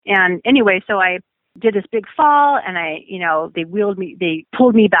And anyway, so I did this big fall, and they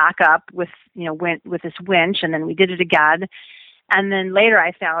pulled me back up with this winch, and then we did it again. And then later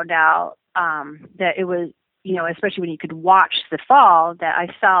I found out that it was, especially when you could watch the fall, that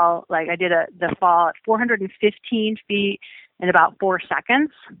I fell, like I did the fall at 415 feet in about 4 seconds.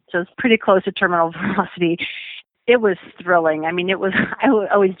 So it's pretty close to terminal velocity. It was thrilling. I mean, I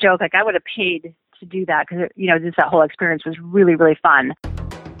always joke, like I would have paid to do that because, just that whole experience was really, really fun.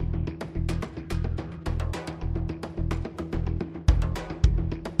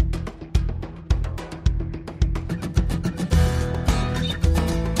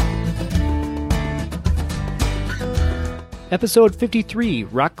 Episode 53,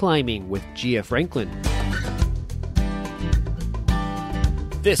 Rock Climbing with Gia Franklin.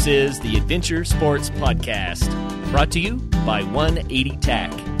 This is the Adventure Sports Podcast, brought to you by 180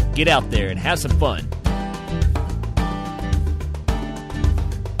 TAC. Get out there and have some fun.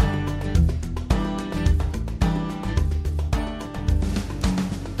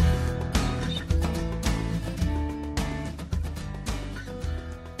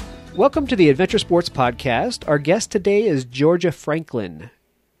 Welcome to the Adventure Sports Podcast. Our guest today is Georgia Franklin.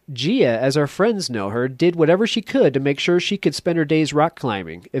 Gia, as our friends know her, did whatever she could to make sure she could spend her days rock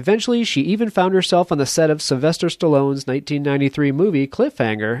climbing. Eventually, she even found herself on the set of Sylvester Stallone's 1993 movie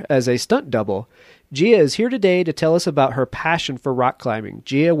Cliffhanger as a stunt double. Gia is here today to tell us about her passion for rock climbing.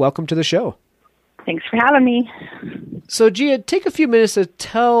 Gia, welcome to the show. Thanks for having me. So, Gia, take a few minutes to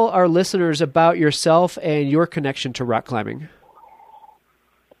tell our listeners about yourself and your connection to rock climbing.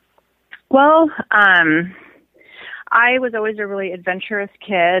 Well, I was always a really adventurous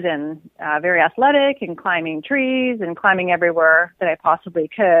kid and very athletic and climbing trees and climbing everywhere that I possibly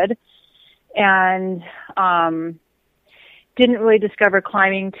could. And didn't really discover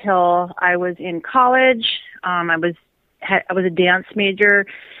climbing till I was in college. I was a dance major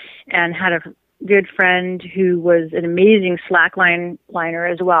and had a good friend who was an amazing slackline liner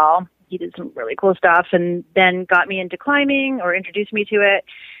as well. He did some really cool stuff and then got me into climbing or introduced me to it.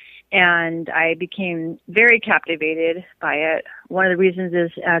 And I became very captivated by it. One of the reasons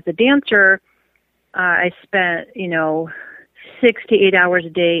is as a dancer, I spent, 6 to 8 hours a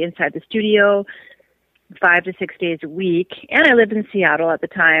day inside the studio, 5 to 6 days a week. And I lived in Seattle at the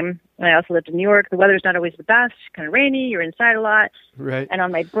time. And I also lived in New York. The weather's not always the best, kind of rainy. You're inside a lot. Right. And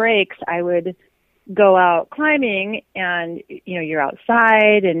on my breaks, I would go out climbing and, you're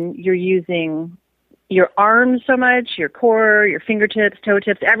outside and you're using your arms so much, your core, your fingertips, toe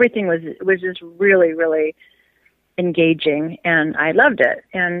tips, everything was just really, really engaging, and I loved it.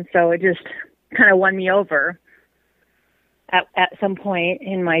 And so it just kind of won me over. At some point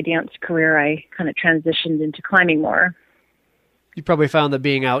in my dance career, I kind of transitioned into climbing more. You probably found that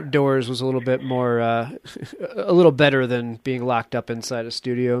being outdoors was a little bit more, a little better than being locked up inside a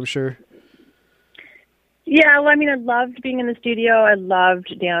studio, I'm sure. Yeah, well, I mean, I loved being in the studio. I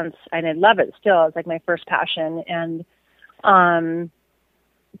loved dance, and I love it still. It's like my first passion. And,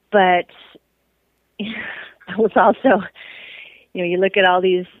 but I was also, you look at all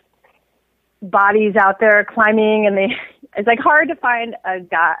these bodies out there climbing, and it's like hard to find a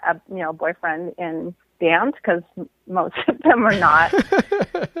guy, boyfriend in dance because most of them are not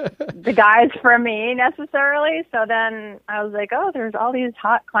the guys for me necessarily. So then I was like, oh, there's all these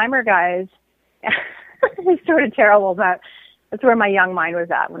hot climber guys. It's sort of terrible, but that's where my young mind was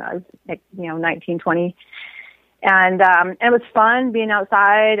at when I was 19, 20. And it was fun being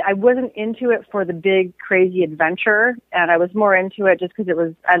outside. I wasn't into it for the big, crazy adventure, and I was more into it just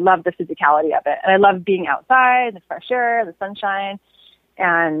because I loved the physicality of it. And I loved being outside, the fresh air, the sunshine.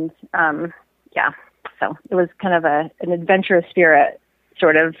 And, so it was kind of an adventurous spirit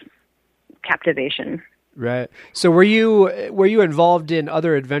sort of captivation. Right. So were you involved in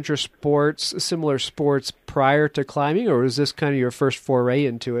other adventure sports, similar sports prior to climbing, or was this kind of your first foray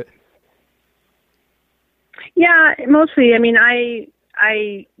into it? Yeah, mostly. I mean,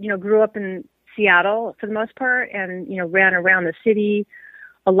 I grew up in Seattle for the most part and, ran around the city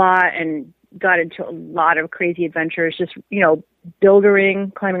a lot and got into a lot of crazy adventures, just,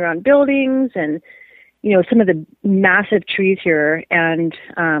 bouldering, climbing around buildings and, some of the massive trees here and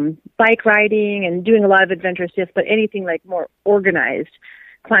bike riding and doing a lot of adventurous stuff, but anything like more organized.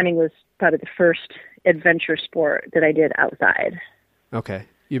 Climbing was probably the first adventure sport that I did outside. Okay.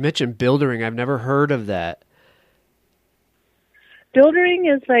 You mentioned bouldering. I've never heard of that.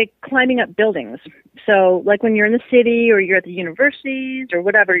 Bouldering is like climbing up buildings. So like when you're in the city or you're at the universities or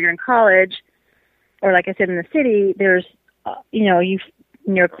whatever, you're in college, or like I said, in the city, there's,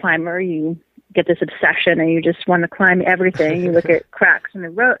 you're a climber, you get this obsession and you just want to climb everything. You look at cracks in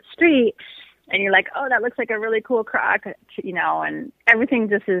the street and you're like, oh, that looks like a really cool crack, and everything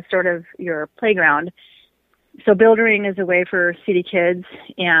just is sort of your playground. So bouldering is a way for city kids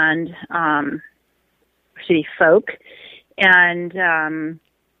and city folk and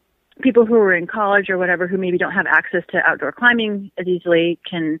people who are in college or whatever who maybe don't have access to outdoor climbing as easily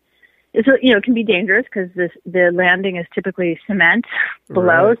can be dangerous because the landing is typically cement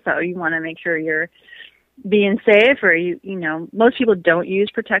below, right. So you want to make sure you're being safe, or most people don't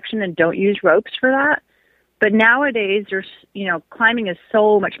use protection and don't use ropes for that. But nowadays, climbing is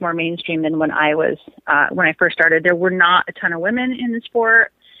so much more mainstream than when I first started. There were not a ton of women in the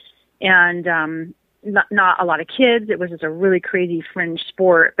sport, and not a lot of kids. It was just a really crazy fringe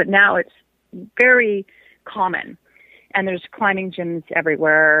sport. But now it's very common, and there's climbing gyms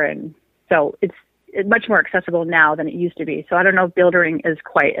everywhere, and so it's much more accessible now than it used to be. So I don't know if bouldering is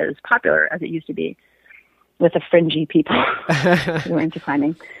quite as popular as it used to be with the fringy people who are into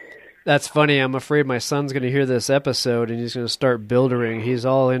climbing. That's funny. I'm afraid my son's going to hear this episode and he's going to start bouldering. He's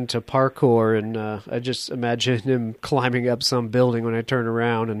all into parkour, and I just imagine him climbing up some building when I turn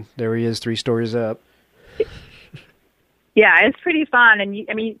around, and there he is 3 stories up. Yeah, it's pretty fun. And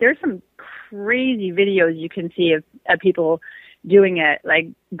there's some crazy videos you can see of people doing it, like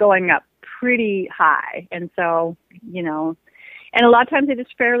going up pretty high. And so, and a lot of times it is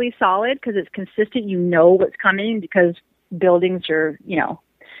fairly solid because it's consistent. You know what's coming because buildings are,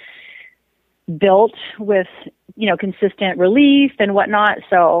 built with, consistent relief and whatnot.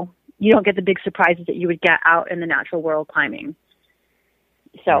 So you don't get the big surprises that you would get out in the natural world climbing.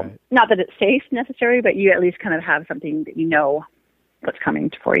 So right. Not that it's safe necessarily, but you at least kind of have something that you know what's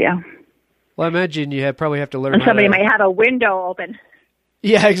coming for you. Well, I imagine you probably have to learn. And somebody might have a window open.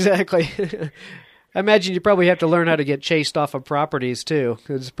 Yeah, exactly. I imagine you probably have to learn how to get chased off of properties too.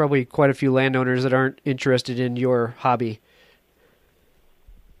 There's probably quite a few landowners that aren't interested in your hobby.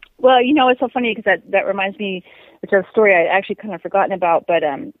 Well, it's so funny because that reminds me of a story I'd actually kind of forgotten about. But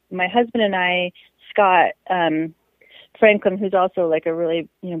my husband and I, Scott Franklin, who's also like a really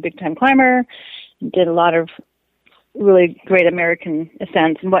big time climber, did a lot of really great American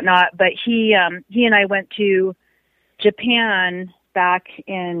ascents and whatnot. But he and I went to Japan back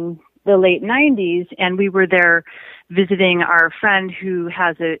in the late 90s, and we were there visiting our friend who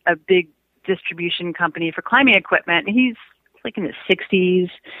has a big distribution company for climbing equipment. He's like in his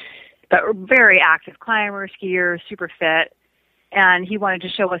 60s, but very active climber, skier, super fit. And he wanted to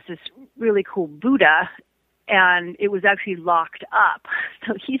show us this really cool Buddha, and it was actually locked up.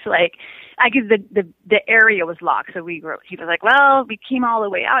 So he's like, I guess the area was locked. So he was like, well, we came all the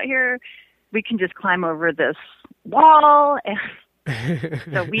way out here. We can just climb over this wall. And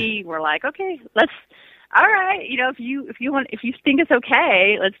so we were like, okay, all right. If you think it's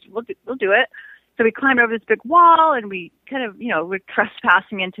okay, we'll do it. So we climbed over this big wall, and we kind of, we're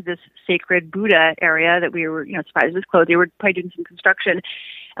trespassing into this sacred Buddha area that we were, surprised it was closed. They were probably doing some construction,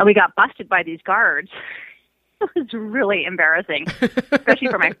 and we got busted by these guards. It was really embarrassing, especially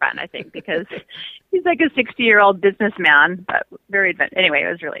for my friend, I think, because he's like a 60-year-old businessman, but very advanced. Anyway,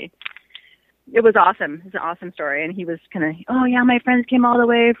 it was awesome. It's an awesome story. And he was kind of, oh yeah, my friends came all the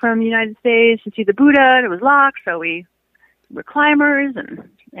way from the United States to see the Buddha, and it was locked. So we were climbers. And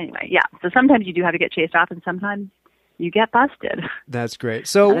anyway, yeah. So sometimes you do have to get chased off, and sometimes you get busted. That's great.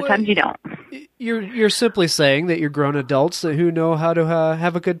 So other times you don't. You're simply saying that you're grown adults who know how to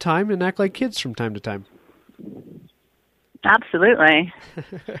have a good time and act like kids from time to time. Absolutely.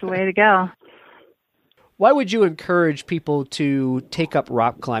 It's the way to go. Why would you encourage people to take up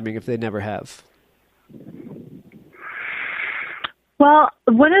rock climbing if they never have? Well,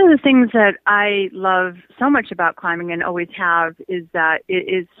 one of the things that I love so much about climbing and always have is that it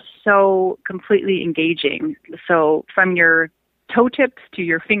is so completely engaging. So from your toe tips to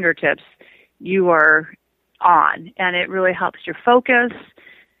your fingertips, you are on, and it really helps your focus.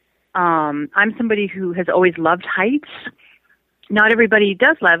 I'm somebody who has always loved heights. Not everybody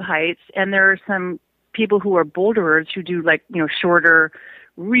does love heights, and there are some people who are boulderers who do shorter,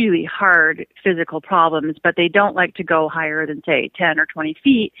 really hard physical problems, but they don't like to go higher than say 10 or 20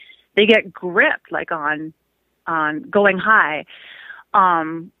 feet. They get gripped on going high,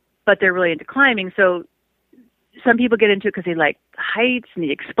 but they're really into climbing. So some people get into it because they like heights and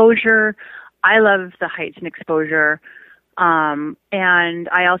the exposure. I love the heights and exposure. And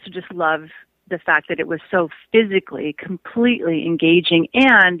I also just love the fact that it was so physically, completely engaging,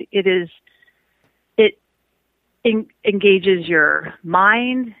 and it engages your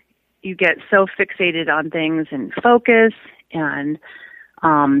mind. You get so fixated on things and focus and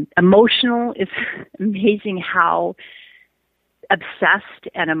emotional. It's amazing how obsessed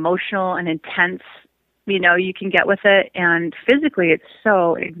and emotional and intense, you can get with it. And physically, it's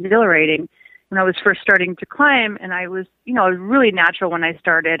so exhilarating. when I was first starting to climb, and I was, it was really natural when I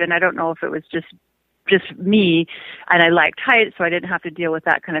started, and I don't know if it was just me, and I liked heights, so I didn't have to deal with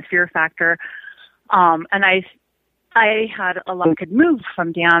that kind of fear factor. And I had a lot I could move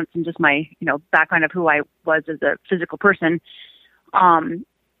from dance and just my, background of who I was as a physical person.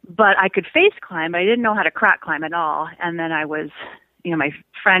 But I could face climb. I didn't know how to crack climb at all. And then I was, my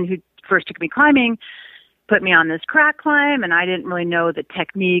friend who first took me climbing put me on this crack climb, and I didn't really know the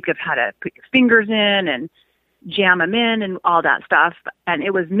technique of how to put your fingers in and jam them in and all that stuff. And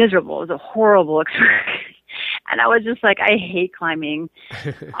it was miserable. It was a horrible experience. And I was just like, I hate climbing.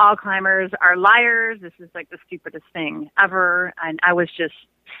 All climbers are liars. This is like the stupidest thing ever. And I was just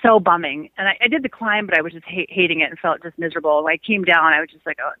so bumming. And I did the climb, but I was just hating it and felt just miserable. When I came down, I was just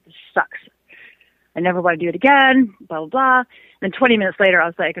like, oh, this sucks. I never want to do it again, blah, blah, blah. And then 20 minutes later, I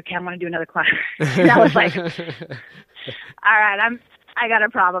was like, okay, I'm going to do another climb. And I was like, all right, I got a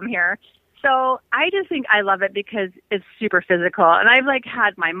problem here. So I just think I love it because it's super physical. And I've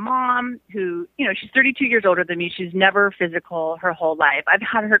had my mom who, she's 32 years older than me. She's never physical her whole life. I've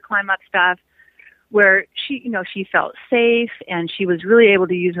had her climb up stuff where she felt safe and she was really able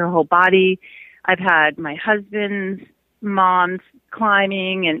to use her whole body. I've had my husband's moms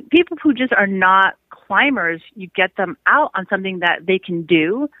climbing, and people who just are not climbers, you get them out on something that they can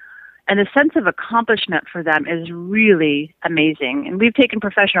do. And the sense of accomplishment for them is really amazing. And we've taken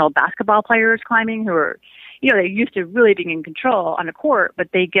professional basketball players climbing who are, they're used to really being in control on a court, but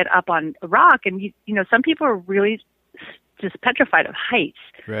they get up on a rock and, some people are really just petrified of heights.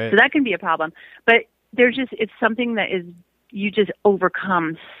 Right. So that can be a problem. But it's something that is, you just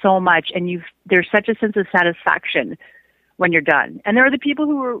overcome so much, and there's such a sense of satisfaction when you're done. And there are the people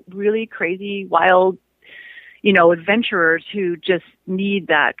who are really crazy, wild, adventurers who just need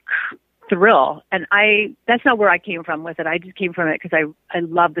that thrill. And that's not where I came from with it. I just came from it because I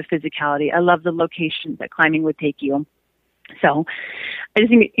love the physicality. I love the locations that climbing would take you. So I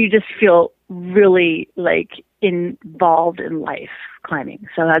just think you just feel really involved in life climbing.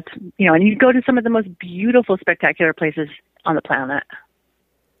 So that's, and you go to some of the most beautiful, spectacular places on the planet.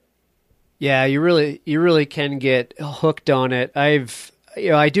 Yeah, you really can get hooked on it. I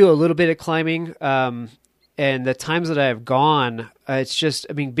do a little bit of climbing, and the times that I've gone, it's just,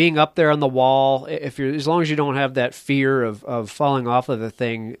 being up there on the wall, as long as you don't have that fear of falling off of the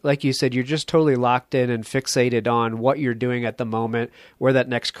thing, like you said, you're just totally locked in and fixated on what you're doing at the moment, where that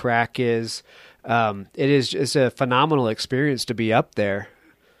next crack is. It's a phenomenal experience to be up there.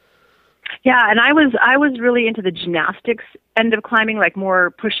 Yeah, and I was really into the gymnastics end of climbing,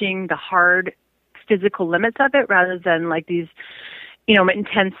 more pushing the hard physical limits of it rather than these,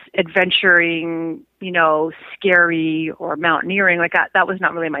 intense adventuring, scary or mountaineering. That was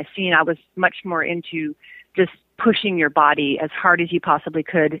not really my scene. I was much more into just pushing your body as hard as you possibly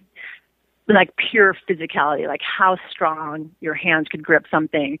could, pure physicality, how strong your hands could grip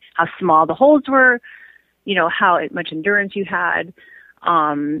something, how small the holds were, how much endurance you had.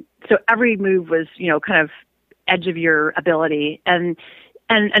 So every move was, kind of edge of your ability. And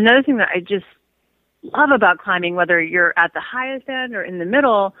another thing that I just love about climbing, whether you're at the highest end or in the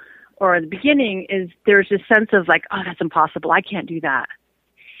middle or at the beginning, is there's this sense of oh, that's impossible. I can't do that.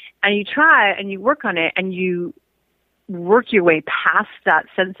 And you try and you work on it and you work your way past that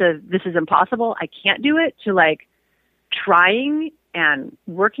sense of this is impossible, I can't do it, to trying and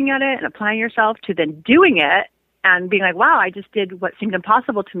working at it and applying yourself to then doing it and being wow, I just did what seemed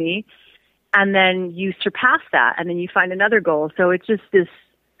impossible to me. And then you surpass that and then you find another goal. So it's just this,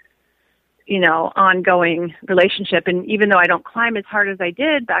 ongoing relationship. And even though I don't climb as hard as I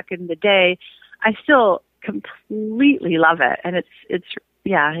did back in the day, I still completely love it. And it's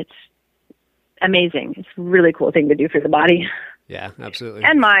amazing. It's a really cool thing to do for the body. Yeah, absolutely.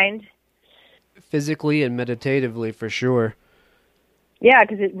 And mind. Physically and meditatively, for sure. Yeah,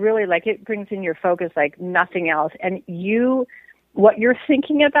 because it really, it brings in your focus like nothing else. And what you're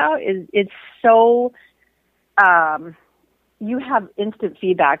thinking about it's so, you have instant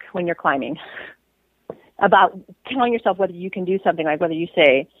feedback when you're climbing about telling yourself whether you can do something, whether you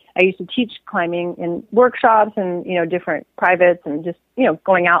say, I used to teach climbing in workshops and, different privates and just,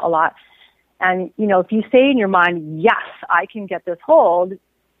 going out a lot. And, if you say in your mind, yes, I can get this hold,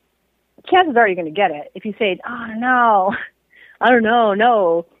 chances are you're going to get it. If you say, oh, no, I don't know,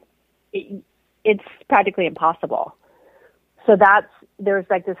 no, it's practically impossible. So there's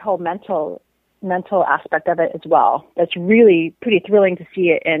this whole mental aspect of it as well. That's really pretty thrilling to see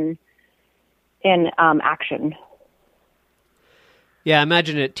it in action. Yeah, I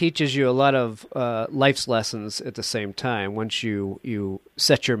imagine it teaches you a lot of life's lessons at the same time. Once you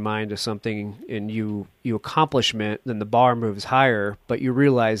set your mind to something and you accomplish it, then the bar moves higher, but you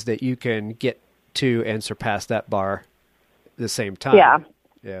realize that you can get to and surpass that bar at the same time. Yeah.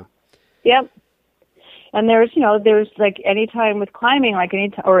 Yeah. Yep. And there's like any time with climbing, like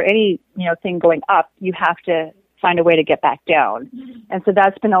any thing going up, you have to find a way to get back down. And so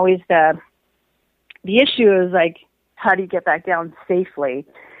that's been always the issue is like, how do you get back down safely?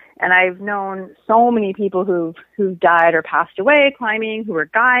 And I've known so many people who've died or passed away climbing, who were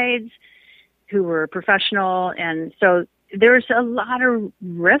guides, who were professional. And so there's a lot of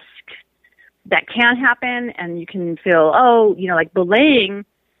risk that can happen. And you can feel, like belaying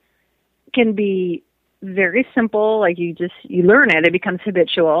can be very simple. Like you learn it. It becomes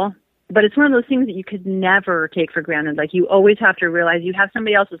habitual. But it's one of those things that you could never take for granted. Like you always have to realize you have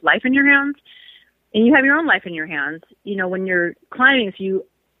somebody else's life in your hands. And you have your own life in your hands, when you're climbing, so you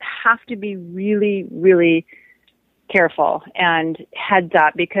have to be really, really careful and heads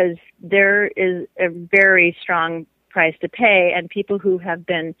up because there is a very strong price to pay. And people who have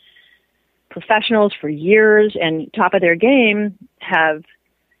been professionals for years and top of their game have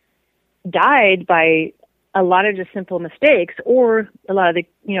died by a lot of just simple mistakes or a lot of the,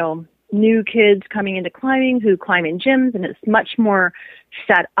 new kids coming into climbing who climb in gyms, and it's much more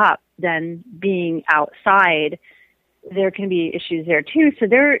set up than being outside. There can be issues there too. So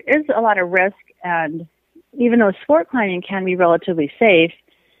there is a lot of risk, and even though sport climbing can be relatively safe,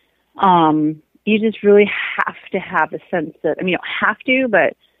 you just really have to have a sense that, you don't have to,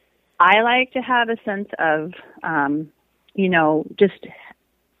 but I like to have a sense of, just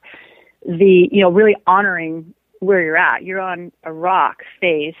the, really honoring where you're at. You're on a rock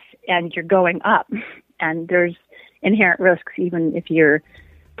face and you're going up, and there's inherent risks even if you're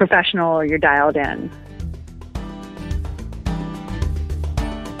professional or you're dialed in.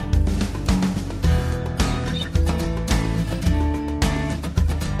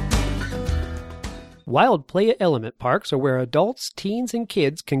 Wild Play Element parks are where adults, teens, and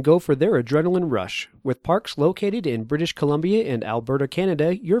kids can go for their adrenaline rush. With parks located in British Columbia and Alberta,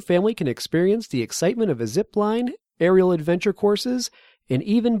 Canada, your family can experience the excitement of a zip line, aerial adventure courses, and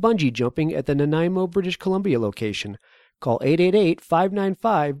even bungee jumping at the Nanaimo, British Columbia location. Call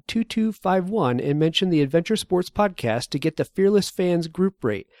 888-595-2251 and mention the Adventure Sports Podcast to get the Fearless Fans group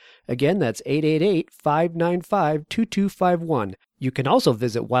rate. Again, that's 888-595-2251. You can also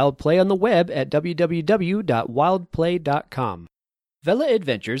visit Wild Play on the web at www.wildplay.com. Vela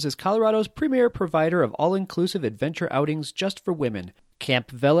Adventures is Colorado's premier provider of all-inclusive adventure outings just for women.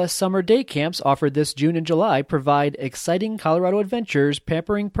 Camp Vela Summer Day Camps offered this June and July provide exciting Colorado adventures,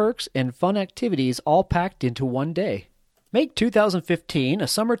 pampering perks, and fun activities all packed into one day. Make 2015 a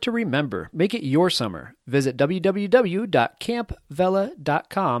summer to remember. Make it your summer. Visit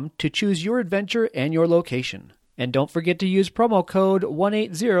www.campvela.com to choose your adventure and your location. And don't forget to use promo code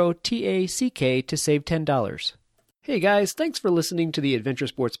 180TACK to save $10. Hey guys, thanks for listening to the Adventure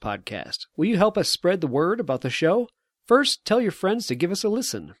Sports Podcast. Will you help us spread the word about the show? First, tell your friends to give us a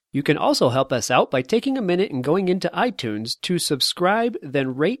listen. You can also help us out by taking a minute and going into iTunes to subscribe,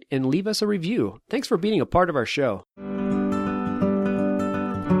 then rate and leave us a review. Thanks for being a part of our show.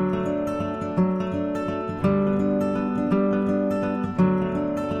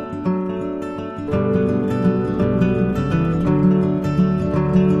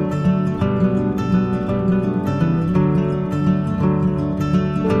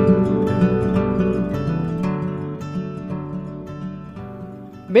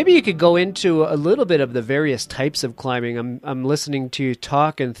 Maybe you could go into a little bit of the various types of climbing. I'm listening to you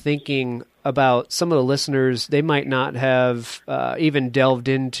talk and thinking about some of the listeners. They might not have even delved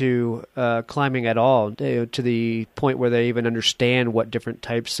into climbing at all to the point where they even understand what different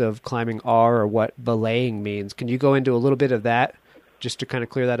types of climbing are or what belaying means. Can you go into a little bit of that just to kind of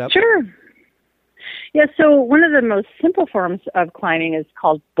clear that up? Sure. Yeah, so one of the most simple forms of climbing is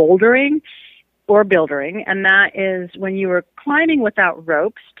called bouldering or buildering, and that is when you are climbing without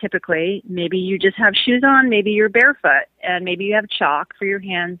ropes, typically. Maybe you just have shoes on, maybe you're barefoot, and maybe you have chalk for your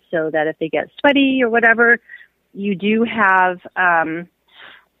hands so that if they get sweaty or whatever, you do have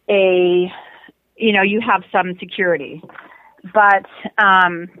you have some security. But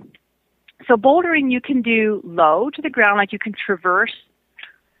so bouldering you can do low to the ground, like you can traverse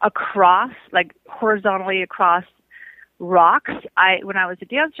across, like horizontally across rocks. When I was a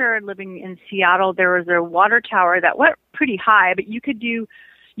dancer living in Seattle, there was a water tower that went pretty high, but you could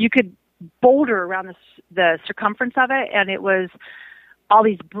boulder around the circumference of it, and it was all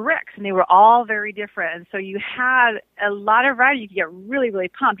these bricks, and they were all very different. And so you had a lot of variety. You could get really, really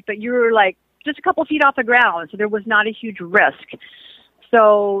pumped, but you were like just a couple feet off the ground, so there was not a huge risk.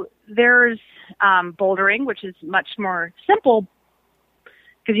 So there's bouldering, which is much more simple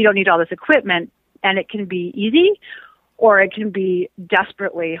because you don't need all this equipment, and it can be easy or it can be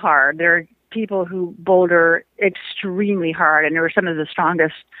desperately hard. There are people who boulder extremely hard, and there are some of the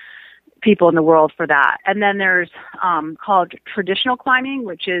strongest people in the world for that. And then there's called traditional climbing,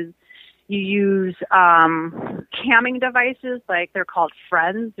 which is you use camming devices, like they're called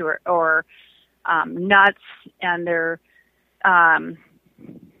Friends or nuts, and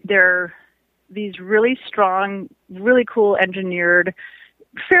they're these really strong, really cool engineered,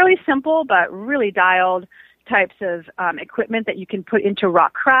 fairly simple but really dialed types of equipment that you can put into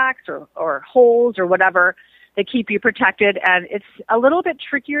rock cracks or holes or whatever. They keep you protected, and it's a little bit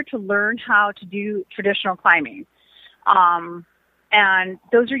trickier to learn how to do traditional climbing. And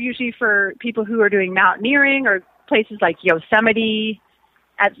those are usually for people who are doing mountaineering or places like Yosemite,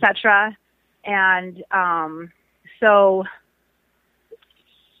 etc. And so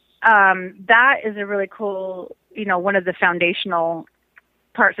that is a really cool, one of the foundational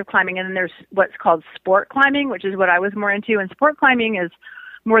parts of climbing. And then there's what's called sport climbing, which is what I was more into. And sport climbing is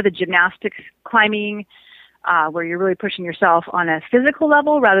more the gymnastics climbing, where you're really pushing yourself on a physical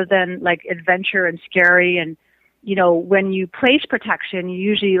level rather than like adventure and scary. And, when you place protection, you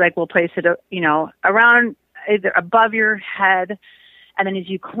usually will place it, around either above your head. And then as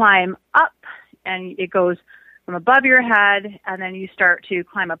you climb up, and it goes from above your head, and then you start to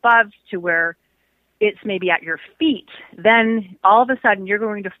climb above to where it's maybe at your feet. Then all of a sudden you're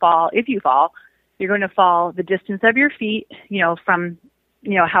going to fall. If you fall, you're going to fall the distance of your feet, from,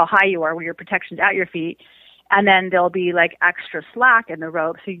 how high you are where your protection's at your feet. And then there'll be extra slack in the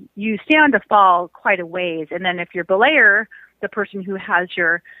rope. So you stand to fall quite a ways. And then if you're belayer, the person who has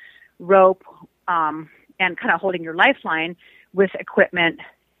your rope and kind of holding your lifeline with equipment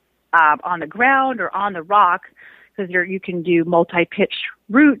on the ground or on the rock, because you can do multi-pitch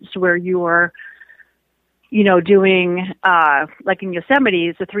routes where you are, doing, like in Yosemite,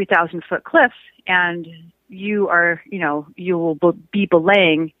 it's a 3,000-foot cliff, and you are, you will be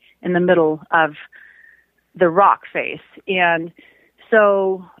belaying in the middle of the rock face. And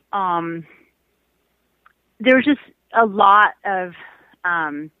so there's just a lot of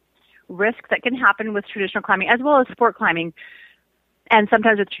risk that can happen with traditional climbing as well as sport climbing. And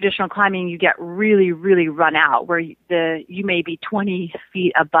sometimes with traditional climbing, you get really, really run out, where you may be 20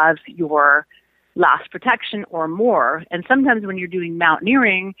 feet above your last protection or more. And sometimes when you're doing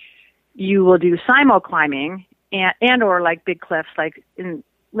mountaineering, you will do simul climbing and or big cliffs, when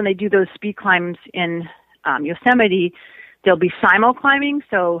they do those speed climbs in Yosemite, there'll be simul climbing,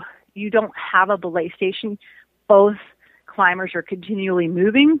 so you don't have a belay station. Both climbers are continually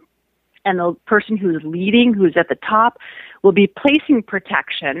moving, and the person who's leading, who's at the top, will be placing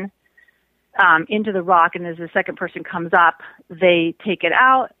protection into the rock, and as the second person comes up, they take it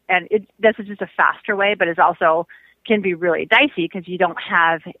out, and this is just a faster way, but it also can be really dicey because you don't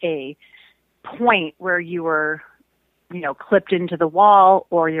have a point where you were, clipped into the wall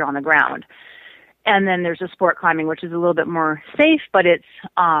or you're on the ground. And then there's a sport climbing, which is a little bit more safe, but it's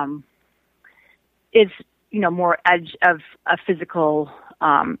more edge of a physical,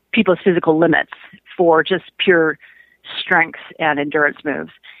 people's physical limits for just pure strength and endurance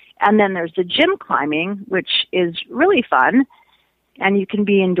moves. And then there's the gym climbing, which is really fun, and you can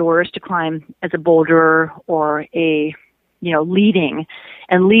be indoors to climb as a boulderer or a, leading.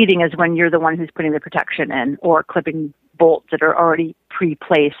 And leading is when you're the one who's putting the protection in or clipping bolts that are already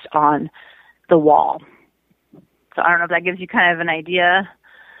pre-placed on the wall. So I don't know if that gives you kind of an idea.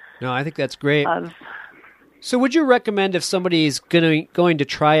 No, I think that's great. So would you recommend, if somebody's going to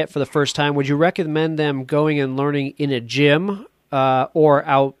try it for the first time, would you recommend them going and learning in a gym or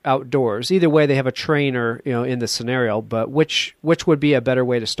outdoors? Either way, they have a trainer, in the scenario, but which would be a better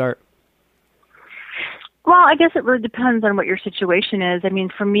way to start? Well, I guess it really depends on what your situation is. I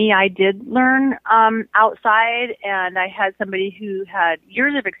mean, for me, I did learn outside, and I had somebody who had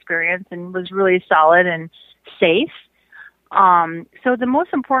years of experience and was really solid and safe. So the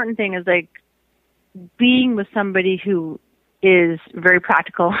most important thing is being with somebody who is very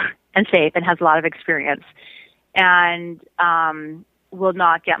practical and safe and has a lot of experience and will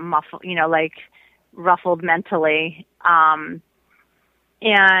not get muffled, ruffled mentally. And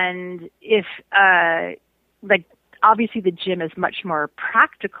if, obviously the gym is much more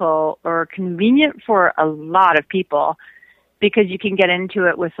practical or convenient for a lot of people because you can get into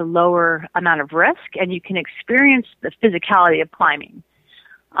it with a lower amount of risk and you can experience the physicality of climbing.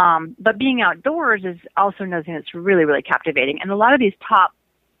 But being outdoors is also another thing that's really, really captivating. And a lot of these top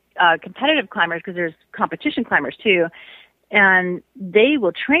competitive climbers, because there's competition climbers too, and they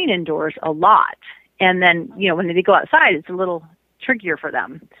will train indoors a lot. And then, when they go outside, it's a little trickier for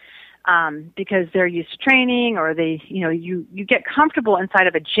them because they're used to training, or you get comfortable inside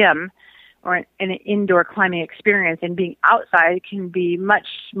of a gym or an indoor climbing experience, and being outside can be much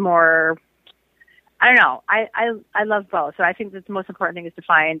more, I don't know. I love both. So I think that the most important thing is to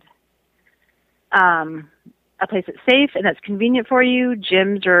find a place that's safe and that's convenient for you.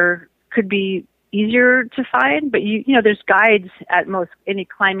 Gyms could be easier to find, but there's guides at most any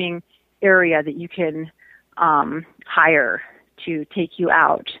climbing area that you can hire to take you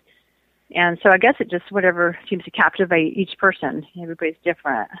out. And so I guess it just whatever seems to captivate each person. Everybody's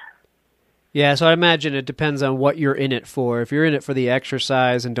different. Yeah, so I imagine it depends on what you're in it for. If you're in it for the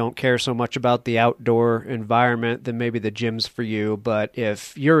exercise and don't care so much about the outdoor environment, then maybe the gym's for you. But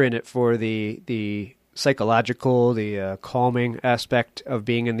if you're in it for the psychological, the calming aspect of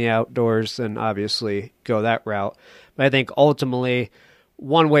being in the outdoors, then obviously go that route. But I think ultimately,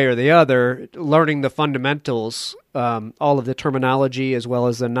 one way or the other, learning the fundamentals, all of the terminology as well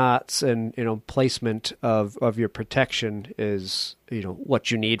as the knots and placement of your protection is what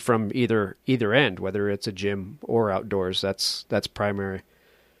you need from either end, whether it's a gym or outdoors. That's primary.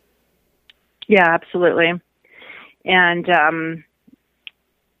 Yeah, absolutely. And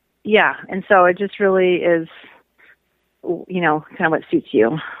and so it just really is, kind of what suits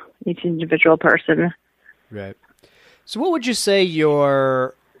you, each individual person. Right. So what would you say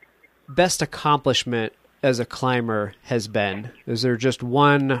your best accomplishment as a climber has been? Is there just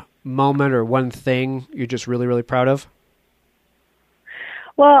one moment or one thing you're just really, really proud of?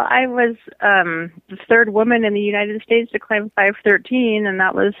 Well, I was the third woman in the United States to climb 513, and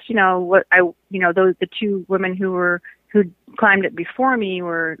that was, the two women who climbed it before me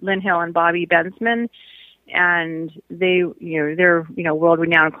were Lynn Hill and Bobby Bensman, and they're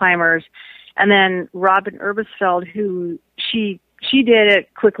world-renowned climbers. And then Robin Erbesfeld, who she did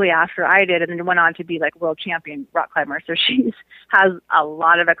it quickly after I did, and then went on to be like world champion rock climber. So she has a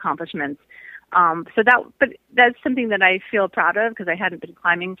lot of accomplishments. But that's something that I feel proud of because I hadn't been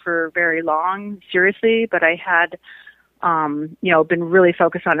climbing for very long, seriously, but I had, been really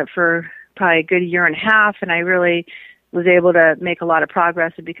focused on it for probably a good year and a half, and I really was able to make a lot of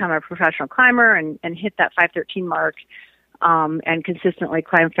progress and become a professional climber and hit that 513 mark. And consistently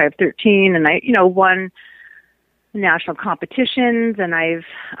climbed 513, and I, won national competitions, and I've,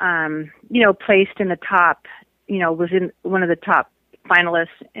 placed in the top, was in one of the top finalists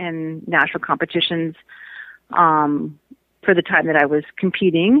in national competitions, for the time that I was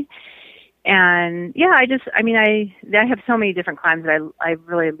competing. And I have so many different climbs that I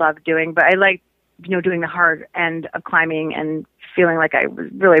really love doing, but I like, doing the hard end of climbing and feeling like I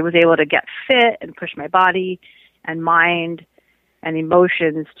really was able to get fit and push my body and mind and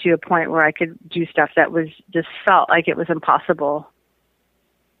emotions to a point where I could do stuff that was just felt like it was impossible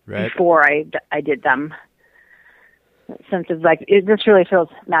before I did them. That sense of like, it just really feels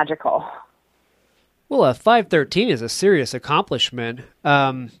magical. Well, a 513 is a serious accomplishment.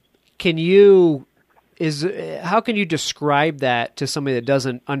 How can you describe that to somebody that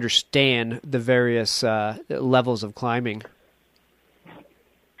doesn't understand the various levels of climbing?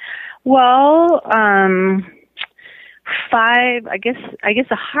 Well, I guess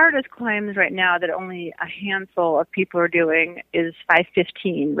the hardest climbs right now that only a handful of people are doing is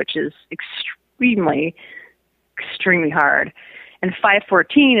 515, which is extremely hard. And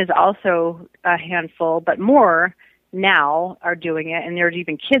 514 is also a handful, but more now are doing it. And there's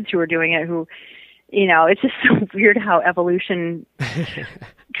even kids who are doing it who, it's just so weird how evolution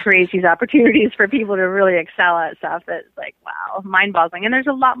creates these opportunities for people to really excel at stuff that's like, wow, mind-boggling. And there's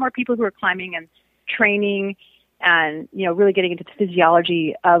a lot more people who are climbing and training and, really getting into the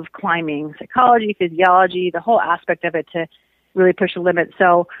physiology of climbing, psychology, physiology, the whole aspect of it to really push the limit.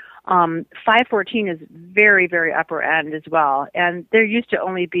 So 514 is very, very upper end as well. And there used to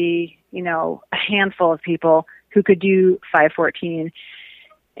only be, a handful of people who could do 514.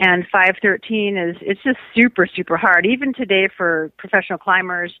 And 513 it's just super, super hard. Even today for professional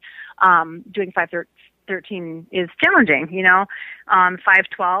climbers, doing 513 is challenging,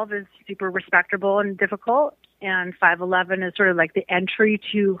 512 is super respectable and difficult. And 511 is sort of like the entry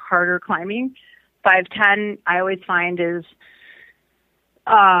to harder climbing. 510, I always find is,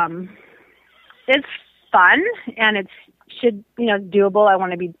 it's fun and it's doable. I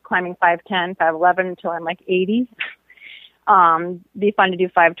want to be climbing 510, 511 until I'm like 80. Be fun to do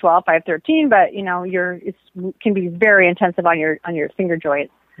 512, 513, but it can be very intensive on your finger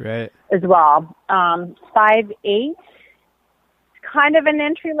joints, right? As well. 5.8. Kind of an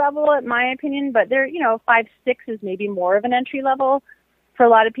entry level, in my opinion, but 5.6 is maybe more of an entry level for a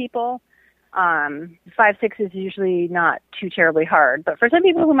lot of people. 5, 6 is usually not too terribly hard. But for some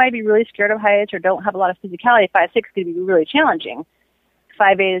people who might be really scared of heights or don't have a lot of physicality, 5, 6 could be really challenging.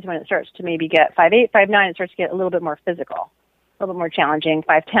 5, 8 is when it starts to maybe get 5, 8, 5, 9, it starts to get a little bit more physical, a little bit more challenging.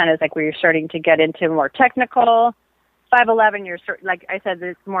 5, 10 is like where you're starting to get into more technical. 5, 11, you're like I said,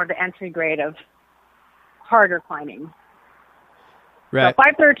 it's more the entry grade of harder climbing. Right. So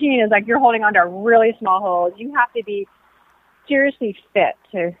 5, 13 is like you're holding onto really small holds. You have to be seriously fit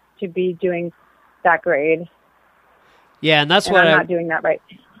to be doing that grade. Yeah, and that's and what I'm not doing that right.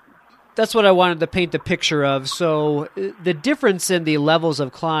 That's what I wanted to paint the picture of. So the difference in the levels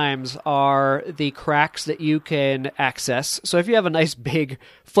of climbs are the cracks that you can access. So if you have a nice big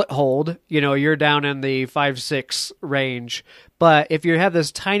foothold, you're down in the 5, 6 range. But if you have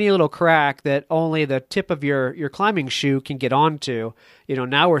this tiny little crack that only the tip of your climbing shoe can get onto,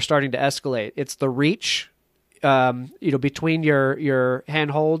 now we're starting to escalate. It's the reach, between your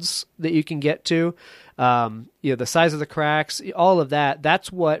handholds that you can get to, the size of the cracks, all of that.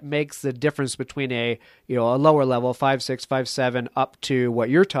 That's what makes the difference between a lower level 5, 6, 5, 7 up to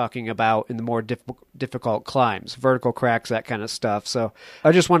what you're talking about in the more difficult climbs, vertical cracks, that kind of stuff. So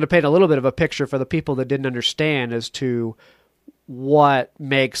I just wanted to paint a little bit of a picture for the people that didn't understand as to what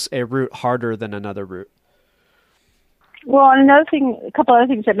makes a route harder than another route. Well, another thing, a couple other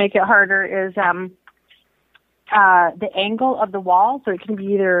things that make it harder is the angle of the wall. So it can be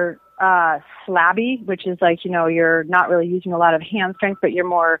either slabby, which is like, you're not really using a lot of hand strength, but you're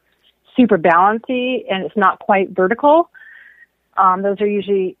more super balancy and it's not quite vertical. Those are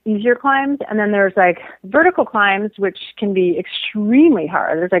usually easier climbs. And then there's like vertical climbs, which can be extremely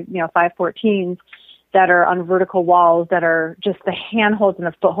hard. There's like, 514s that are on vertical walls that are just the handholds and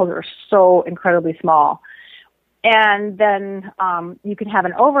the footholds are so incredibly small. And then you can have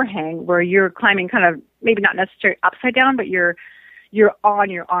an overhang where you're climbing kind of maybe not necessarily upside down, but you're on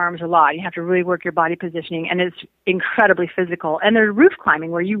your arms a lot. You have to really work your body positioning, and it's incredibly physical. And there's roof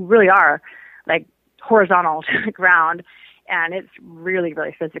climbing where you really are like horizontal to the ground, and it's really,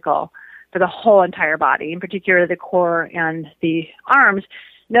 really physical for the whole entire body, in particular the core and the arms.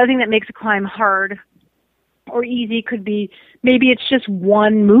 Another thing that makes a climb hard or easy could be maybe it's just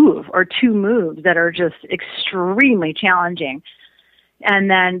one move or two moves that are just extremely challenging.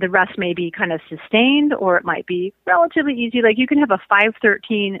 And then the rest may be kind of sustained, or it might be relatively easy. Like you can have a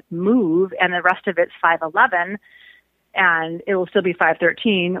 513 move and the rest of it's 511 and it will still be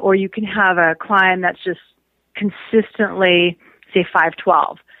 513. Or you can have a climb that's just consistently, say,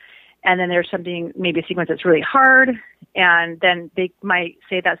 512. And then there's something, maybe a sequence that's really hard, and then they might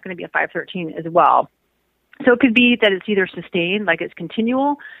say that's going to be a 513 as well. So it could be that it's either sustained, like it's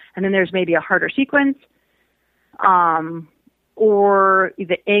continual, and then there's maybe a harder sequence, or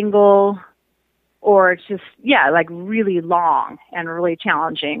the angle, or it's just, like really long and really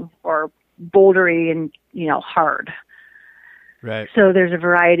challenging, or bouldery and, hard. Right. So there's a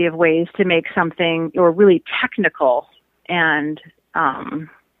variety of ways to make something, or really technical and,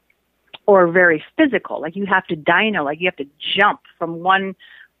 or very physical. Like you have to dyno, like you have to jump from one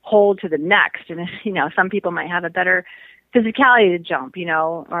hold to the next. And, some people might have a better physicality to jump,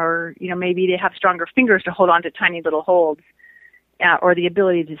 or, maybe they have stronger fingers to hold on to tiny little holds, or the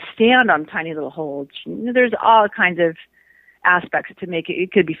ability to stand on tiny little holds. There's all kinds of aspects to make it.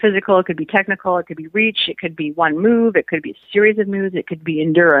 It could be physical, it could be technical, it could be reach, it could be one move, it could be a series of moves, it could be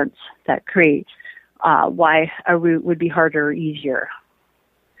endurance that create why a route would be harder or easier.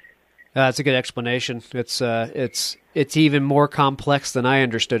 That's a good explanation. It's even more complex than I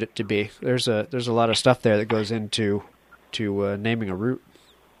understood it to be. There's a lot of stuff there that goes into naming a route.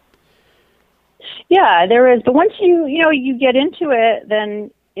 Yeah, there is. But once you get into it, then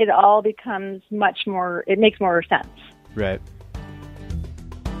it all becomes much more. It makes more sense. Right.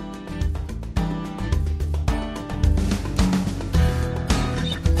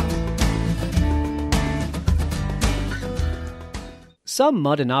 Some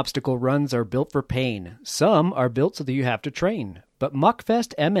mud and obstacle runs are built for pain. Some are built so that you have to train. But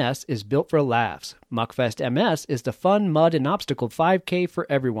Muckfest MS is built for laughs. Muckfest MS is the fun mud and obstacle 5K for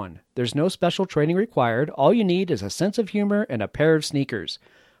everyone. There's no special training required. All you need is a sense of humor and a pair of sneakers.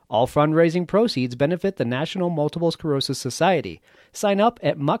 All fundraising proceeds benefit the National Multiple Sclerosis Society. Sign up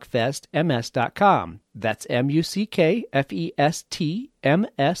at muckfestms.com. That's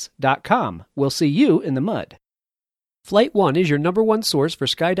MUCKFESTMS.com. We'll see you in the mud. Flight One is your number one source for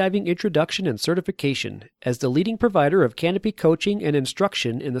skydiving introduction and certification. As the leading provider of canopy coaching and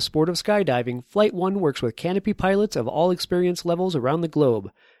instruction in the sport of skydiving, Flight One works with canopy pilots of all experience levels around the globe.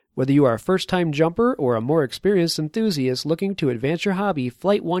 Whether you are a first-time jumper or a more experienced enthusiast looking to advance your hobby,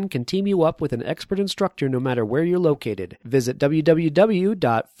 Flight One can team you up with an expert instructor no matter where you're located. Visit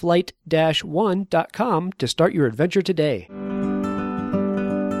www.flight-1.com to start your adventure today.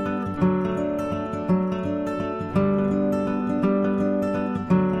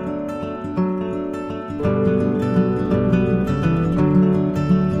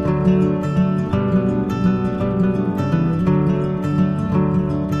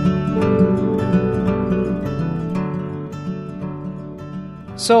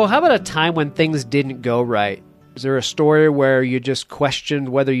 So how about a time when things didn't go right? Is there a story where you just questioned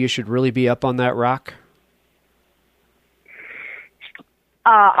whether you should really be up on that rock?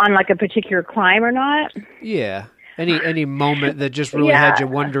 On like a particular climb or not? Yeah. Any moment that just really had you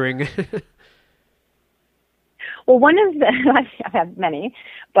wondering? Well, one of the, I've had many,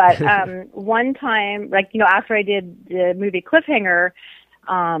 but one time, like, after I did the movie Cliffhanger,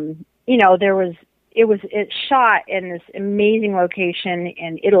 it's shot in this amazing location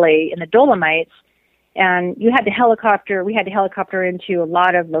in Italy, in the Dolomites, and we had to helicopter into a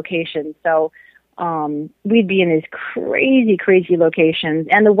lot of locations. So we'd be in these crazy, crazy locations,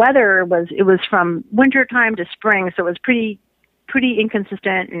 and the weather was from winter time to spring, so it was pretty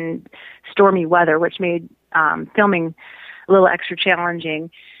inconsistent and stormy weather, which made filming a little extra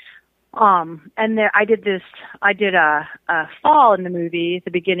challenging. And there, I did a fall in the movie at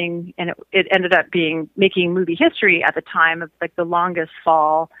the beginning, and it ended up making movie history at the time of like the longest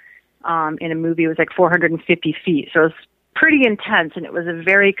fall, in a movie. It was like 450 feet. So it was pretty intense, and it was a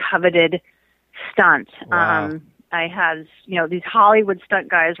very coveted stunt. Wow. I had, these Hollywood stunt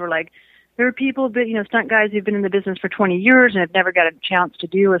guys were like, there are people, stunt guys who've been in the business for 20 years and have never got a chance to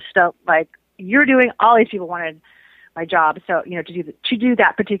do a stunt like you're doing. All these people wanted my job. So, to do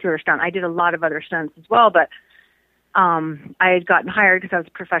that particular stunt. I did a lot of other stunts as well, but I had gotten hired because I was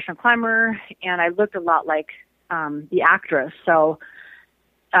a professional climber, and I looked a lot like the actress. So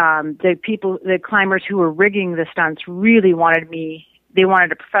the climbers who were rigging the stunts really wanted me. They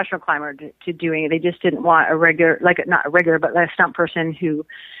wanted a professional climber to doing it. They just didn't want not a regular, but a stunt person who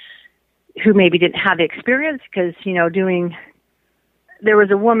maybe didn't have the experience, because, there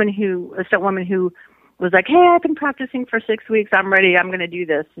was a stunt woman who was like, hey, I've been practicing for 6 weeks. I'm ready. I'm going to do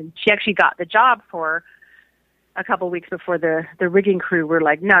this. And she actually got the job for a couple of weeks before the rigging crew were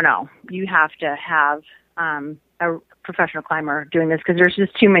like, no, you have to have a professional climber doing this, because there's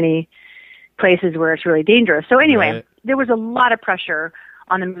just too many places where it's really dangerous. So anyway, Right. There was a lot of pressure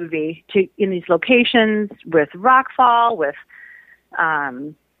on the movie in these locations with rockfall, with,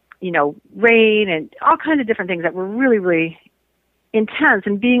 rain and all kinds of different things that were really, really intense.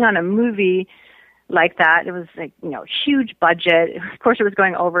 And being on a movie like that, it was like, huge budget. Of course it was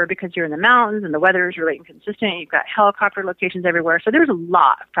going over because you're in the mountains and the weather is really inconsistent. You've got helicopter locations everywhere. So there was a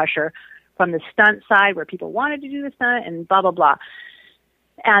lot of pressure from the stunt side where people wanted to do the stunt and blah, blah, blah.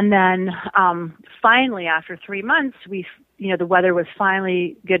 And then finally, after 3 months, the weather was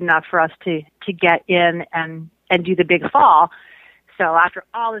finally good enough for us to get in and do the big fall. So after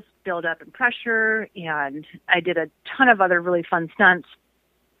all this buildup and pressure, and I did a ton of other really fun stunts,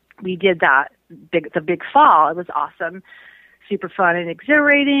 we did the big fall. It was awesome, super fun and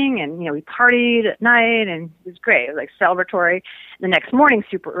exhilarating, and we partied at night, and it was great. It was like celebratory. The next morning,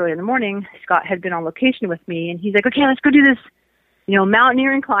 super early in the morning, Scott had been on location with me, and he's like, okay, let's go do this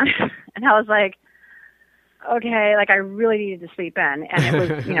mountaineering climb. And I was like, okay, like I really needed to sleep in. And it was,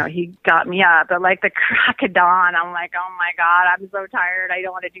 he got me up, but like the crack of dawn, I'm like, oh my God, I'm so tired. I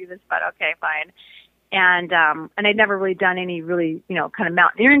don't want to do this, but okay, fine. And I'd never really done any really, kind of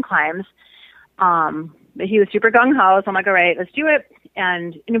mountaineering climbs. But he was super gung-ho, so I'm like, all right, let's do it.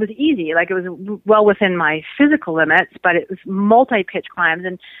 And it was easy. Like, it was well within my physical limits, but it was multi-pitch climbs.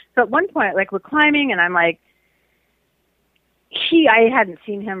 And so at one point, like, we're climbing, and I'm like, I hadn't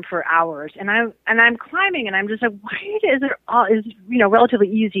seen him for hours, and I'm climbing, and I'm just like, why is it relatively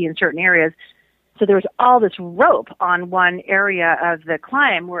easy in certain areas? So there was all this rope on one area of the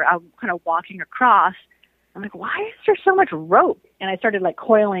climb where I'm kind of walking across. I'm like, why is there so much rope? And I started like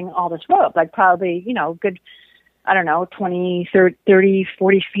coiling all this rope, like probably, good, 20, 30,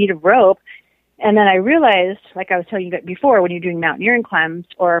 40 feet of rope. And then I realized, like I was telling you before, when you're doing mountaineering climbs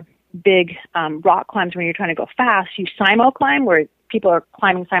or big rock climbs, when you're trying to go fast, you simo climb, where people are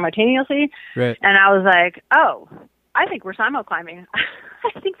climbing simultaneously. Right. And I was like, oh, I think we're simo climbing.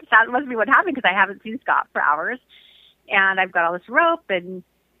 I think that must be what happened, because I haven't seen Scott for hours, and I've got all this rope, and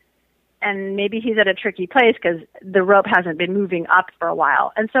maybe he's at a tricky place because the rope hasn't been moving up for a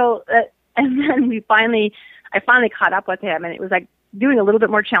while. And so, and then I finally caught up with him, and it was like doing a little bit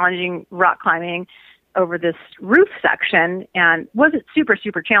more challenging rock climbing, over this roof section, and wasn't super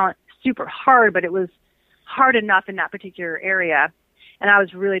hard, but it was hard enough in that particular area. And I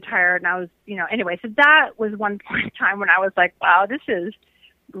was really tired, and I was, anyway, so that was one point in time when I was like, wow, this is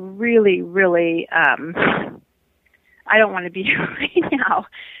really, really, I don't want to be here right now.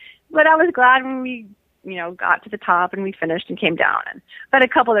 But I was glad when we, got to the top and we finished and came down. And but a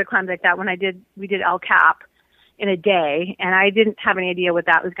couple other climbs like that when we did El Cap in a day, and I didn't have any idea what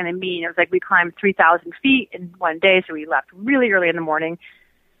that was going to mean. It was like we climbed 3,000 feet in one day, so we left really early in the morning.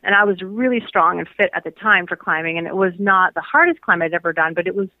 And I was really strong and fit at the time for climbing, and it was not the hardest climb I'd ever done, but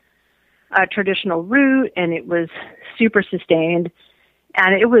it was a traditional route, and it was super sustained,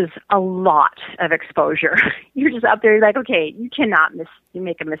 and it was a lot of exposure. You're just up there, you're like, okay, you cannot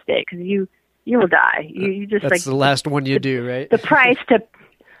make a mistake, because you will die. You just That's the last one you do, right? The price to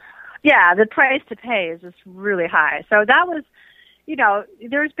pay is just really high. So that was,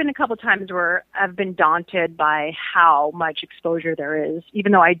 there's been a couple times where I've been daunted by how much exposure there is,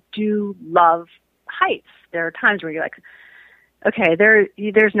 even though I do love heights. There are times where you're like, okay,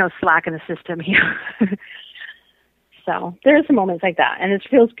 there's no slack in the system here. So there's some moments like that, and it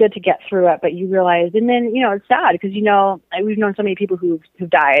feels good to get through it, but you realize, and then, it's sad because, we've known so many people who've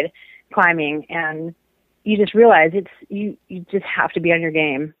died climbing, and you just realize you just have to be on your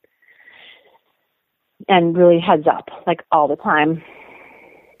game and really heads up, like, all the time.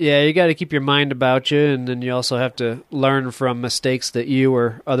 Yeah, you got to keep your mind about you, and then you also have to learn from mistakes that you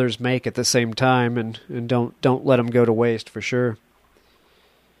or others make at the same time, and don't let them go to waste, for sure.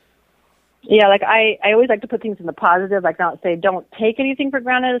 Yeah, like I always like to put things in the positive, like not say don't take anything for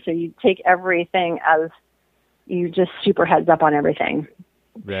granted, so you take everything as you just super heads up on everything.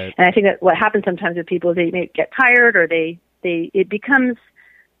 Right. And I think that what happens sometimes with people is they may get tired, or it becomes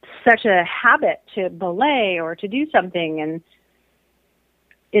such a habit to belay or to do something, and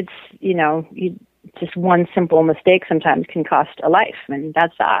it's, just one simple mistake sometimes can cost a life, and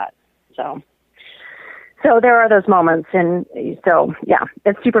that's that. So there are those moments, and so, yeah,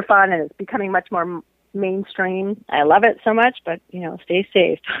 it's super fun, and it's becoming much more mainstream. I love it so much, but, stay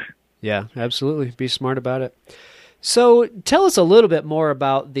safe. Yeah, absolutely. Be smart about it. So tell us a little bit more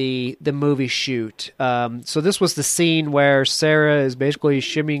about the movie shoot. So this was the scene where Sarah is basically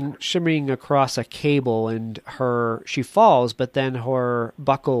shimmying across a cable, and she falls, but then her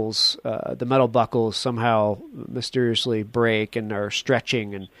buckles, the metal buckles, somehow mysteriously break and are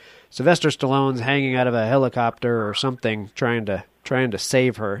stretching, and Sylvester Stallone's hanging out of a helicopter or something, trying to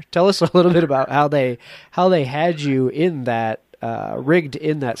save her. Tell us a little bit about how they had you in that rigged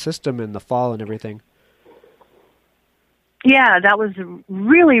in that system and the fall and everything. Yeah, that was a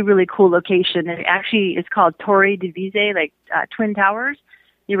really, really cool location. It actually is called Torre Divise, like Twin Towers.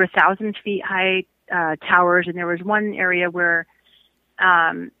 They were 1,000 feet high towers, and there was one area where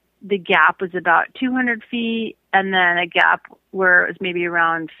the gap was about 200 feet, and then a gap where it was maybe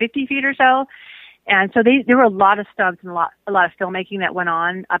around 50 feet or so. And so there were a lot of stunts and a lot of filmmaking that went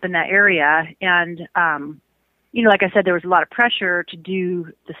on up in that area. And, like I said, there was a lot of pressure to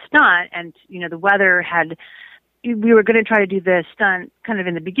do the stunt, and, the weather we were going to try to do the stunt kind of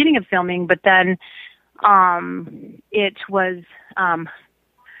in the beginning of filming, but then it was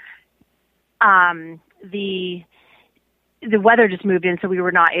the weather just moved in, so we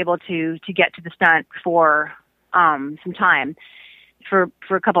were not able to get to the stunt for some time, for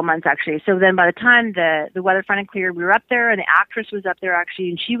a couple months actually. So then by the time the weather finally cleared, we were up there, and the actress was up there actually,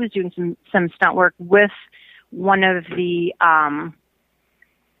 and she was doing some stunt work with one of the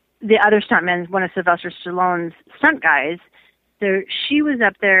other stuntmen, one of Sylvester Stallone's stunt guys. So she was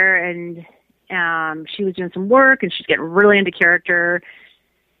up there, and she was doing some work, and she's getting really into character.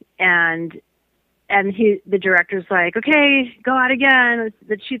 And the director's like, okay, go out again,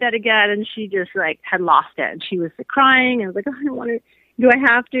 let's shoot that again. And she just like had lost it, and she was like, crying, and I was like, oh, I don't want to. Do I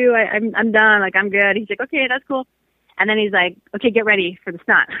have to? I'm done. Like, I'm good. He's like, okay, that's cool. And then he's like, okay, get ready for the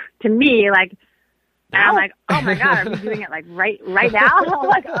stunt. To me, like. And I'm like, oh my God, are we doing it like right now? I'm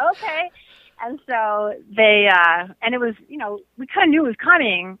like, okay. And so they, and it was, we kind of knew it was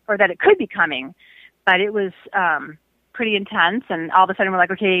coming, or that it could be coming, but it was pretty intense. And all of a sudden we're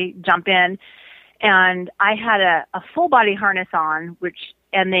like, okay, jump in. And I had a full body harness on,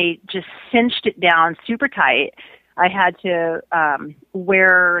 and they just cinched it down super tight. I had to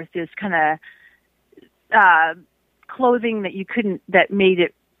wear this kind of clothing that made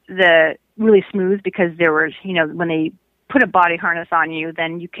it really smooth, because there was, when they put a body harness on you,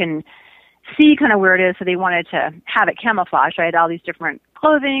 then you can see kind of where it is. So they wanted to have it camouflage. I had all these different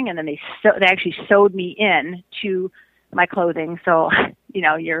clothing, and then they actually sewed me in to my clothing. So,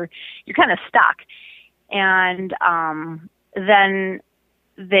 you're kind of stuck. And then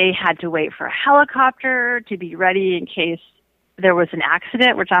they had to wait for a helicopter to be ready in case there was an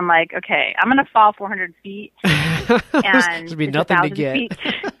accident, which I'm like, okay, I'm going to fall 400 feet. And there'd be nothing to get. It's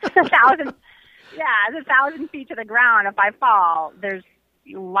 1,000 feet to the ground. If I fall,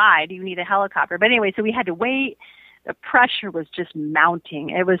 why do you need a helicopter? But anyway, so we had to wait. The pressure was just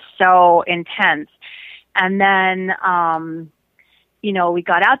mounting. It was so intense. And then, we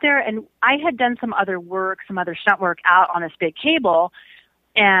got out there, and I had done some other stunt work out on this big cable,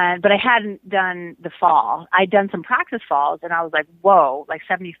 but I hadn't done the fall. I'd done some practice falls, and I was like, whoa, like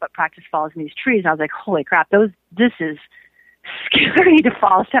 70-foot practice falls in these trees. And I was like, holy crap, this is scary to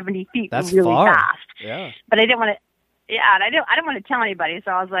fall 70 feet. That's really far. Fast. Yeah. But I didn't want to, and I didn't want to tell anybody. So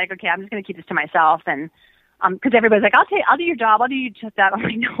I was like, okay, I'm just going to keep this to myself. And, cause everybody's like, I'll do your job. I'll do you just that. I'm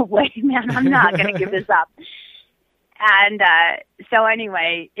like, no way, man, I'm not going to give this up. And, so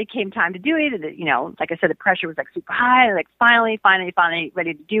anyway, it came time to do it. Like I said, the pressure was like super high, like finally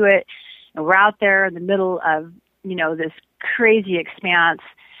ready to do it. And we're out there in the middle of, this crazy expanse.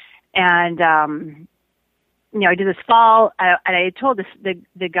 And, I did this fall, and I told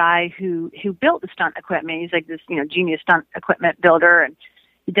the guy who built the stunt equipment. He's like this, genius stunt equipment builder, and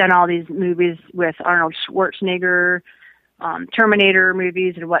he'd done all these movies with Arnold Schwarzenegger, Terminator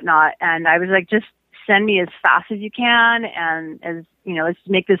movies and whatnot. And I was like, just send me as fast as you can, and let's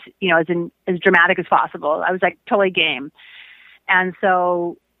make this, as dramatic as possible. I was like totally game. And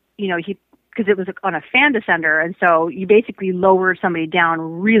so, because it was on a fan descender, and so you basically lowered somebody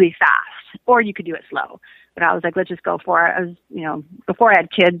down really fast, or you could do it slow. But I was like, let's just go for it. I was, before I had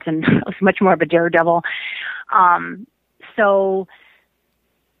kids, and I was much more of a daredevil. So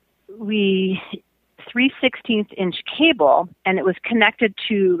we 3/16 inch cable, and it was connected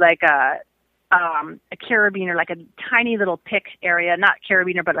to like a carabiner, like a tiny little pick area, not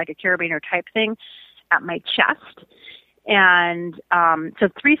carabiner, but like a carabiner type thing at my chest. And so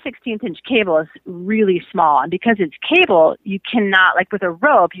 3/16 inch cable is really small. And because it's cable, you cannot, like with a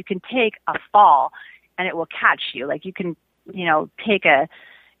rope, you can take a fall and it will catch you. Like you can, take a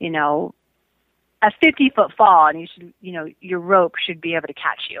 50-foot fall, and you should, your rope should be able to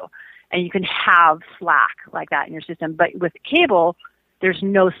catch you. And you can have slack like that in your system. But with cable, there's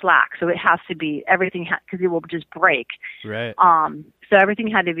no slack. So it has to be everything, because it will just break. Right. So everything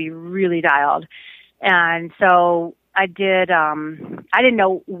had to be really dialed. And so I did, I didn't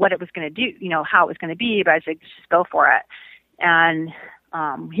know what it was going to do, how it was going to be, but I was like, just go for it. And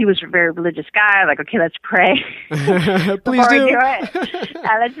he was a very religious guy. Like, okay, let's pray before we do it.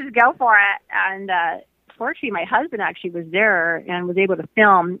 Let's just go for it. And fortunately, my husband actually was there and was able to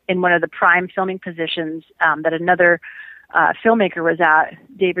film in one of the prime filming positions that another filmmaker was at,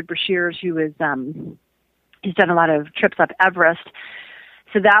 David Brashears, who was he's done a lot of trips up Everest.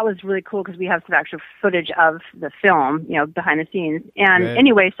 So that was really cool because we have some actual footage of the film, behind the scenes. And right.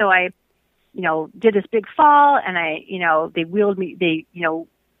 Anyway, so I did this big fall, and they wheeled me,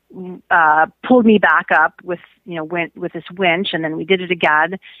 pulled me back up with this winch, and then we did it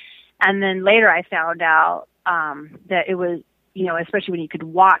again. And then later I found out, that it was, especially when you could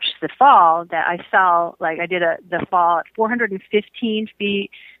watch the fall, that I fell, like I did the fall at 415 feet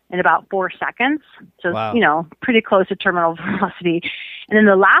in about 4 seconds. So, wow. Pretty close to terminal velocity. And then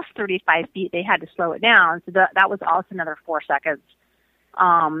the last 35 feet, they had to slow it down. So that was also another 4 seconds.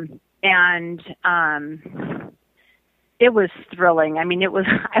 It was thrilling. I mean,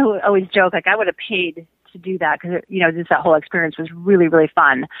 I always joke, like I would have paid to do that because, just that whole experience was really, really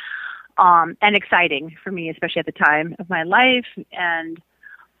fun. And exciting for me, especially at the time of my life. And,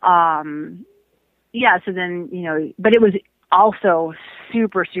 so then, but it was also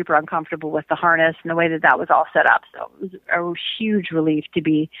super, super uncomfortable with the harness and the way that was all set up. So it was a huge relief to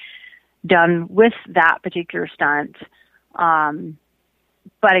be done with that particular stunt.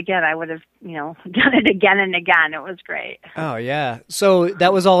 But again, I would have, done it again and again. It was great. Oh, yeah. So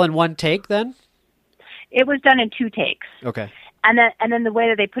that was all in one take then? It was done in 2 takes. Okay. And then the way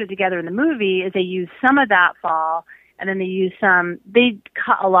that they put it together in the movie is they used some of that fall, and then they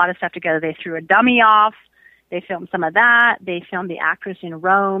cut a lot of stuff together. They threw a dummy off. They filmed some of that. They filmed the actress in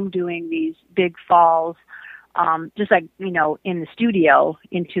Rome doing these big falls, just like, in the studio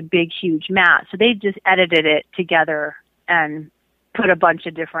into big, huge mats. So they just edited it together and put a bunch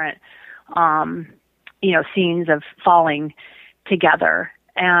of different, scenes of falling together.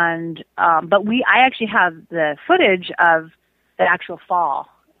 And, but I actually have the footage of the actual fall,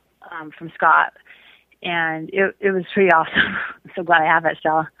 from Scott. And it was pretty awesome. I'm so glad I have it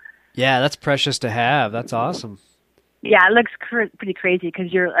still. Yeah, that's precious to have. That's awesome. Yeah, it looks pretty crazy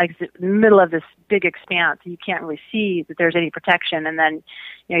because you're like in the middle of this big expanse. You can't really see that there's any protection. And then,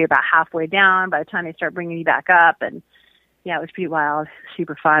 you're about halfway down by the time they start bringing you back up. And yeah, it was pretty wild,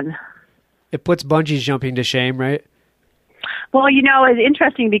 super fun. It puts bungee jumping to shame, right? Well, it's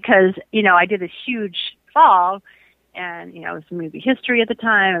interesting because, I did this huge fall, and, it was movie history at the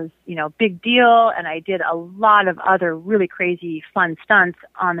time. It was, big deal, and I did a lot of other really crazy, fun stunts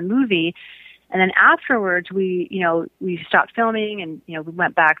on the movie. And then afterwards, we stopped filming, and, I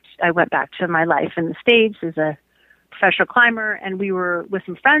went back to my life in the States as a professional climber, and we were with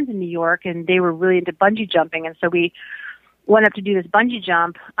some friends in New York, and they were really into bungee jumping, and so we went up to do this bungee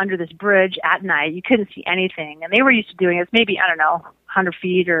jump under this bridge at night. You couldn't see anything, and they were used to doing this maybe, 100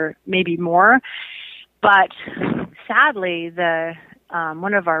 feet or maybe more. But sadly, the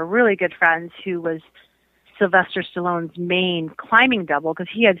one of our really good friends, who was Sylvester Stallone's main climbing double, because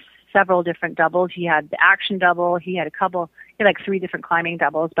he had several different doubles. He had the action double. He had like 3 different climbing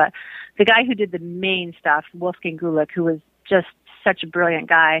doubles. But the guy who did the main stuff, Wolfgang Gulick, who was just such a brilliant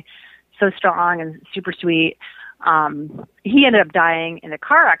guy, so strong and super sweet, he ended up dying in a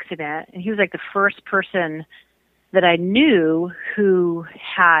car accident. And he was like the first person that I knew who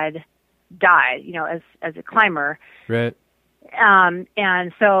had died, as a climber. Right.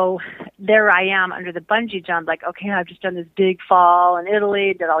 And so there I am under the bungee jump, like, okay, I've just done this big fall in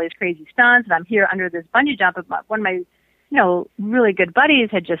Italy, did all these crazy stunts, and I'm here under this bungee jump. But one of my, really good buddies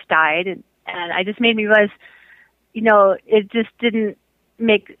had just died, and I just made me realize, it just didn't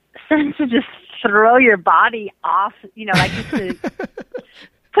make sense to just throw your body off, like just to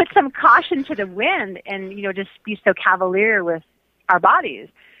put some caution to the wind and, just be so cavalier with our bodies.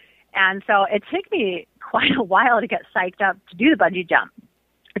 And so it took me quite a while to get psyched up to do the bungee jump,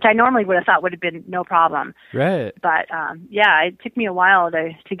 which I normally would have thought would have been no problem. Right. But, it took me a while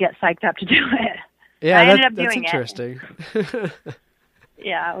to get psyched up to do it. Yeah, I ended up that's doing interesting.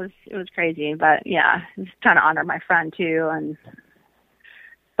 Yeah, it was crazy. But, yeah, it was trying to honor my friend, too.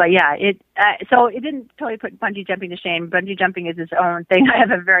 But, yeah, so it didn't totally put bungee jumping to shame. Bungee jumping is its own thing. I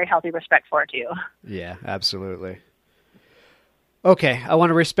have a very healthy respect for it, too. Yeah, absolutely. Okay, I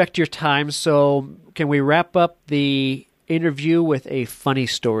want to respect your time, so can we wrap up the interview with a funny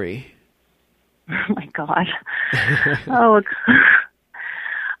story? Oh, my God. I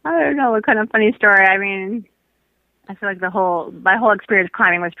don't know what kind of funny story. I mean, I feel like my whole experience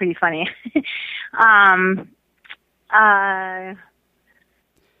climbing was pretty funny.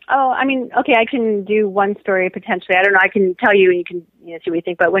 Okay, I can do one story potentially. I don't know. I can tell you, and you can see what you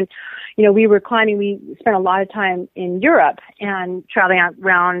think. But when, we were climbing, we spent a lot of time in Europe and traveling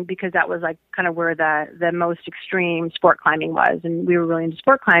around because that was like kind of where the most extreme sport climbing was, and we were really into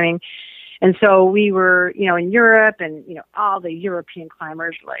sport climbing. And so we were, in Europe, and all the European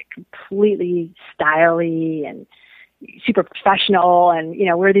climbers were like completely stylish and super professional, and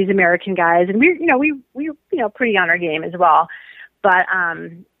we're these American guys, and we pretty on our game as well. But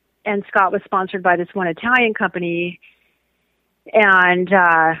and Scott was sponsored by this one Italian company, and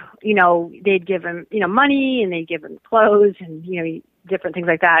they'd give him money, and they'd give him clothes, and different things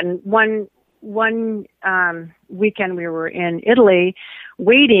like that. And one weekend we were in Italy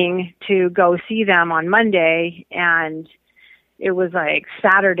waiting to go see them on Monday, and it was like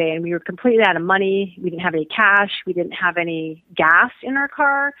Saturday, and we were completely out of money. We didn't have any cash. We didn't have any gas in our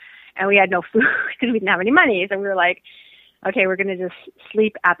car, and we had no food because we didn't have any money. So we were like, okay, we're going to just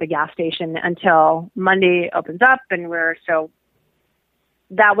sleep at the gas station until Monday opens up. And so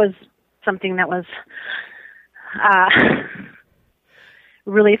that was something that was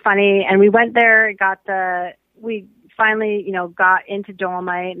really funny. And we went there, we finally, got into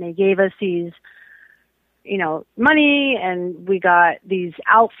Dolomite, and they gave us these, money, and we got these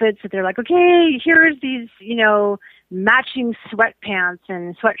outfits that they're like, okay, here's these, matching sweatpants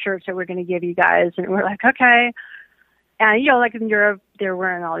and sweatshirts that we're going to give you guys. And we're like, okay. And, like in Europe, they're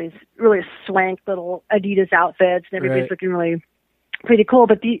wearing all these really swank little Adidas outfits, and everybody's looking really pretty cool.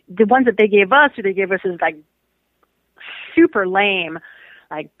 But the ones that they gave us is like super lame,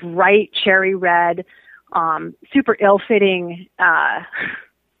 like bright cherry red, super ill-fitting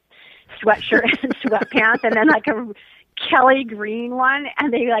sweatshirt and sweatpants, and then like a Kelly green one,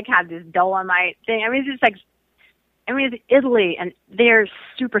 and they like had this Dolomite thing. I mean, it's Italy, and they're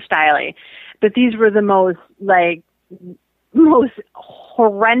super stylish, but these were the most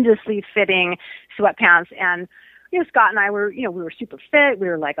horrendously fitting sweatpants. And Scott and I were we were super fit, we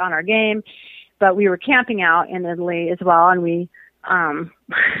were like on our game, but we were camping out in Italy as well, and we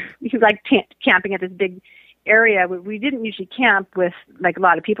like camping at this big area. We didn't usually camp with like a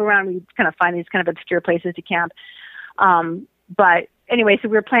lot of people around. We kind of find these kind of obscure places to camp, but anyway, so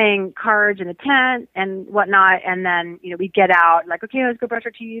we were playing cards in a tent and whatnot, and then we get out like, okay, let's go brush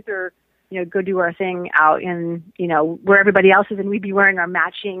our teeth, or go do our thing out in, where everybody else is, and we'd be wearing our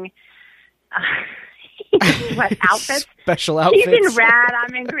matching what outfits. Special outfits. He's in red,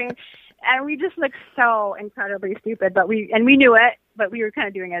 I'm in green. And we just looked so incredibly stupid, but we knew it, but we were kind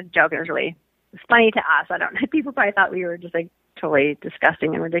of doing it as a joke. It was really funny to us. I don't know. People probably thought we were just like totally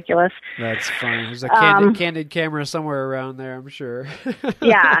disgusting and ridiculous. That's funny. There's a candid camera somewhere around there, I'm sure.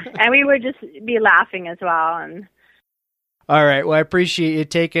 Yeah, and we would just be laughing as well. And all right. Well, I appreciate you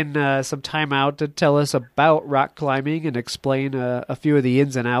taking some time out to tell us about rock climbing and explain a few of the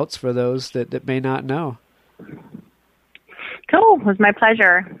ins and outs for those that may not know. Cool. It was my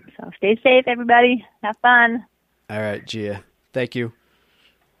pleasure. So stay safe, everybody. Have fun. All right, Gia. Thank you.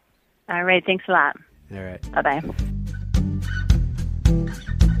 All right. Thanks a lot. All right. Bye-bye.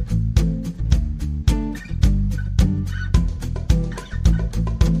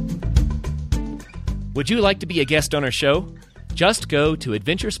 Would you like to be a guest on our show? Just go to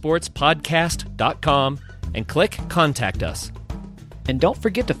adventuresportspodcast.com and click Contact Us. And don't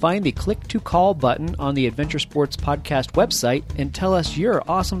forget to find the Click to Call button on the Adventure Sports Podcast website and tell us your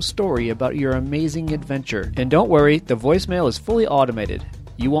awesome story about your amazing adventure. And don't worry, the voicemail is fully automated.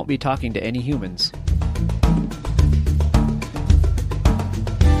 You won't be talking to any humans.